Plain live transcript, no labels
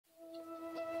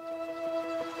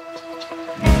From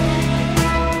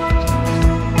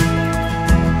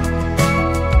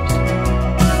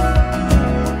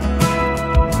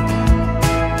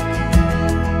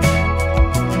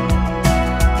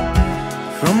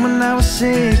when I was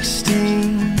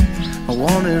 16, I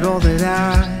wanted all that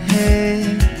I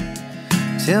had.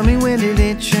 Tell me, when did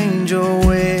it change, or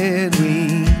where'd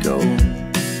we go?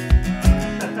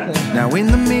 Now in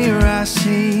the mirror I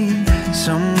see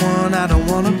someone I don't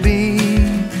wanna be.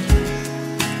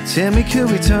 Tell me, could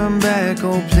we turn back?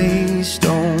 Oh, please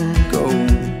don't go.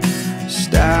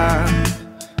 Stop,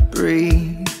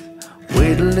 breathe,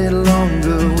 wait a little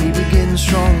longer, we begin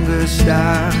stronger.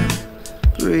 Stop,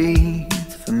 breathe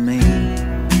for me.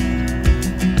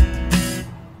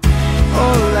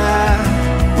 All I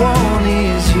want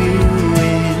is you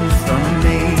in front of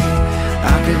me.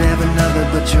 I could have another,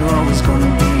 but you're always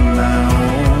gonna be my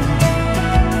own.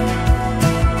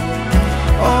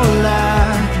 All I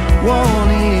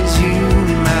want is you,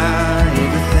 my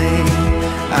everything.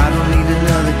 I don't need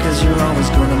another, 'cause you're always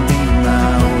gonna be my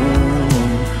own.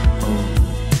 Oh.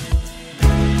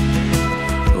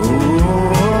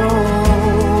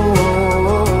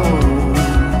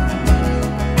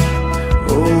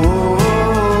 Oh.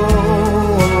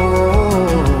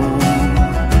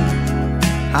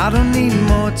 I don't need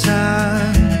more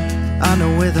time, I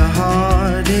know where the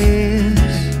heart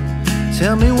is.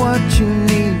 Tell me what you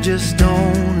need, just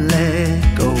don't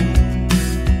let go.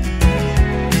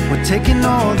 We're taking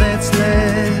all that's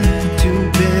left to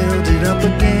build it up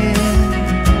again.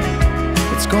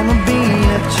 It's gonna be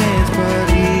a chance, but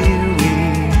here we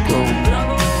go.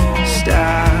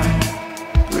 Stop,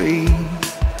 breathe,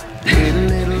 wait a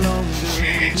little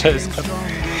longer. Cześć.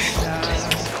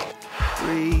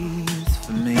 Breathe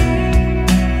for me.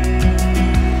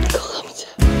 Kocham cię.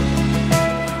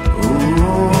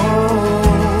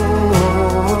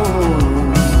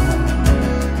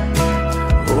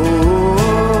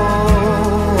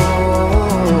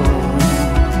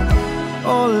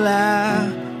 All I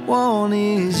want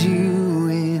is you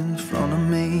in front of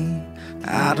me.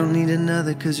 I don't need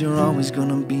another, 'cause you're always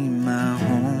gonna be my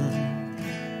home.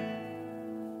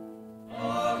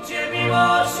 Gdzie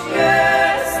miłość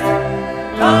jest,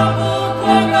 tam Bóg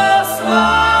błogosławi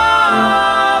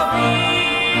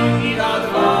i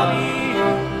nad wami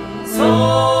co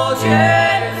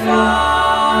dzień trwa.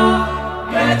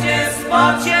 Będzie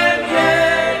wsparciem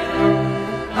jej,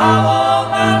 a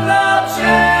ona dla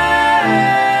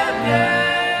ciebie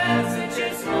życie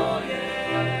swoje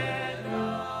da.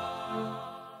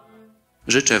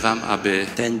 Życzę Wam, aby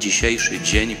ten dzisiejszy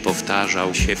dzień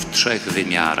powtarzał się w 3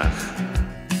 wymiarach.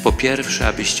 Po pierwsze,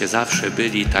 abyście zawsze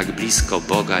byli tak blisko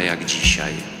Boga jak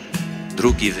dzisiaj.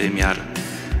 Drugi wymiar,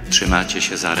 trzymacie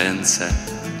się za ręce.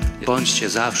 Bądźcie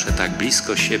zawsze tak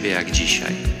blisko siebie jak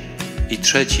dzisiaj. I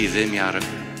trzeci wymiar,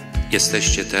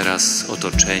 jesteście teraz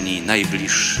otoczeni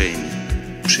najbliższymi,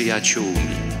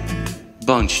 przyjaciółmi.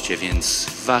 Bądźcie więc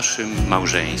w waszym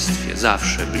małżeństwie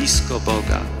zawsze blisko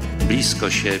Boga, blisko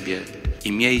siebie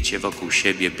i miejcie wokół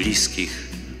siebie bliskich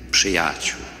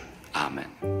przyjaciół. Amen.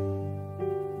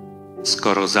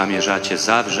 Skoro zamierzacie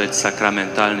zawrzeć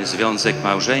sakramentalny związek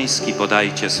małżeński,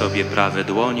 podajcie sobie prawe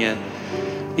dłonie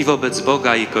i wobec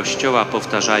Boga i Kościoła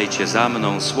powtarzajcie za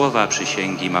mną słowa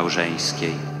przysięgi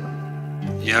małżeńskiej.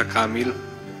 Ja, Kamil,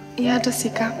 Ja,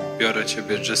 Jessica, biorę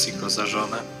Ciebie, Jessico, za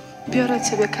żonę biorę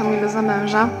Ciebie, Kamilu, za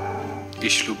męża i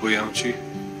ślubuję Ci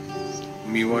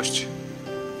miłość,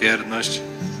 wierność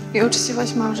i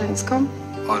uczciwość małżeńską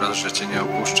oraz, że Cię nie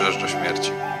opuszczę aż do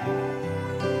śmierci.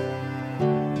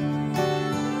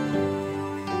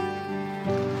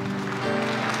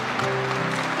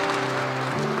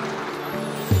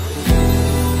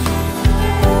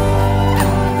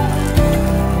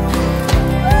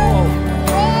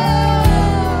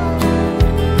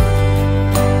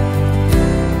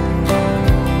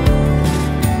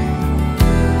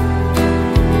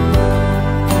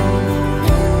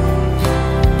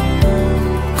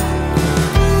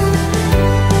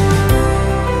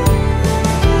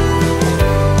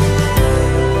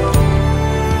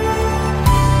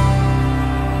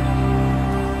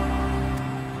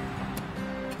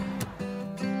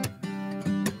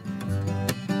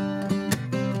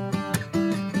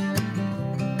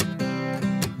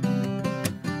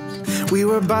 We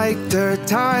were bike dirt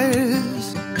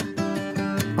tires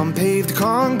on paved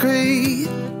concrete,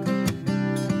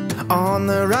 on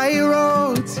the right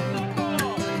roads,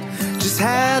 just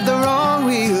had the wrong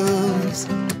wheels.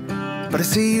 But I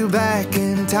see you back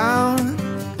in town,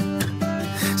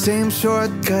 same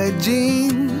shortcut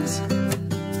jeans,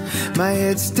 my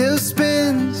head still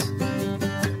spins,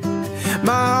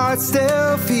 my heart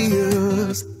still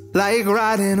feels like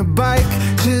riding a bike,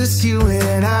 just you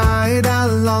and I down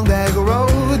a long back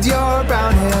road. Your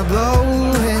brown hair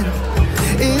blowing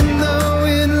in the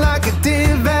wind like it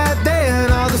did back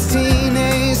then. All those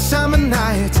teenage summer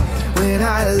nights when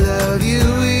I love you,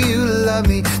 you love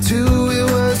me too. It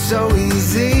was so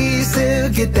easy, still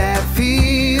get that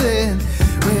feeling.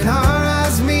 When our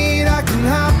eyes meet, I can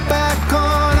hop back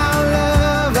on our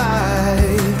love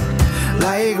life,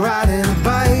 like riding a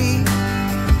bike,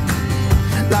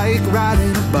 like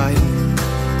riding a bike.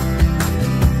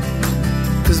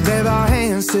 'Cause babe, our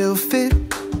hands still fit,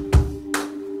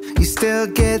 you still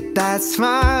get that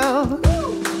smile,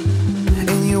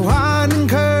 and your winding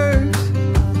curves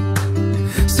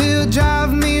still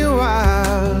drive me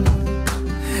wild,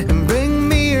 and bring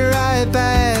me right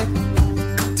back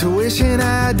to wishing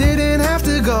I didn't have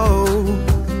to go,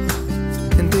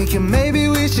 and thinking maybe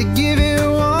we should give it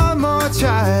one more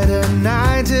try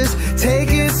tonight. Just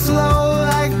take it slow,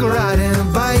 like riding a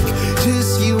bike,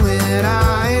 just you and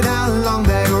I down a long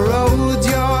back road.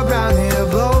 Your brown hair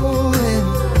blowing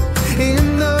in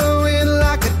the wind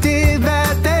like I did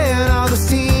back then. All those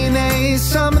teenage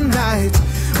summer nights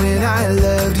when I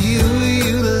loved you,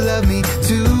 you loved me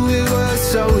too. It was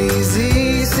so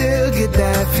easy, still get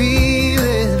that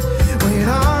feeling. When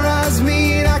our eyes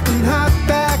meet, I can hop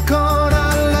back on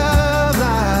our love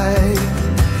life,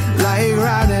 like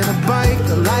riding a bike,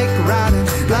 like riding,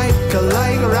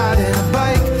 like riding a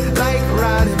bike, like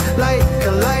riding,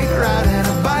 like riding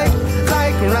a bike,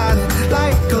 like riding,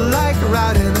 like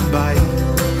riding a bike.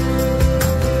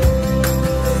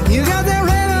 You got that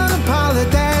red on the Impala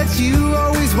that you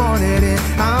always wanted, and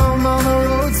I'm on the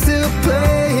road still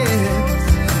playing.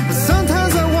 But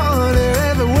sometimes I wonder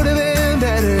if it would have been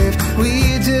better if we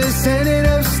just ended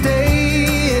up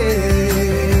staying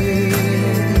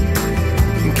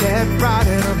and kept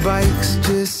riding our bikes,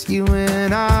 just you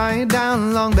and I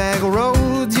down long back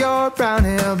roads. Your brown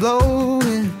hair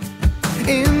blowing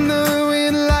in the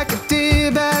wind like it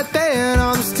did back then.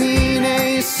 All those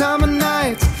teenage summer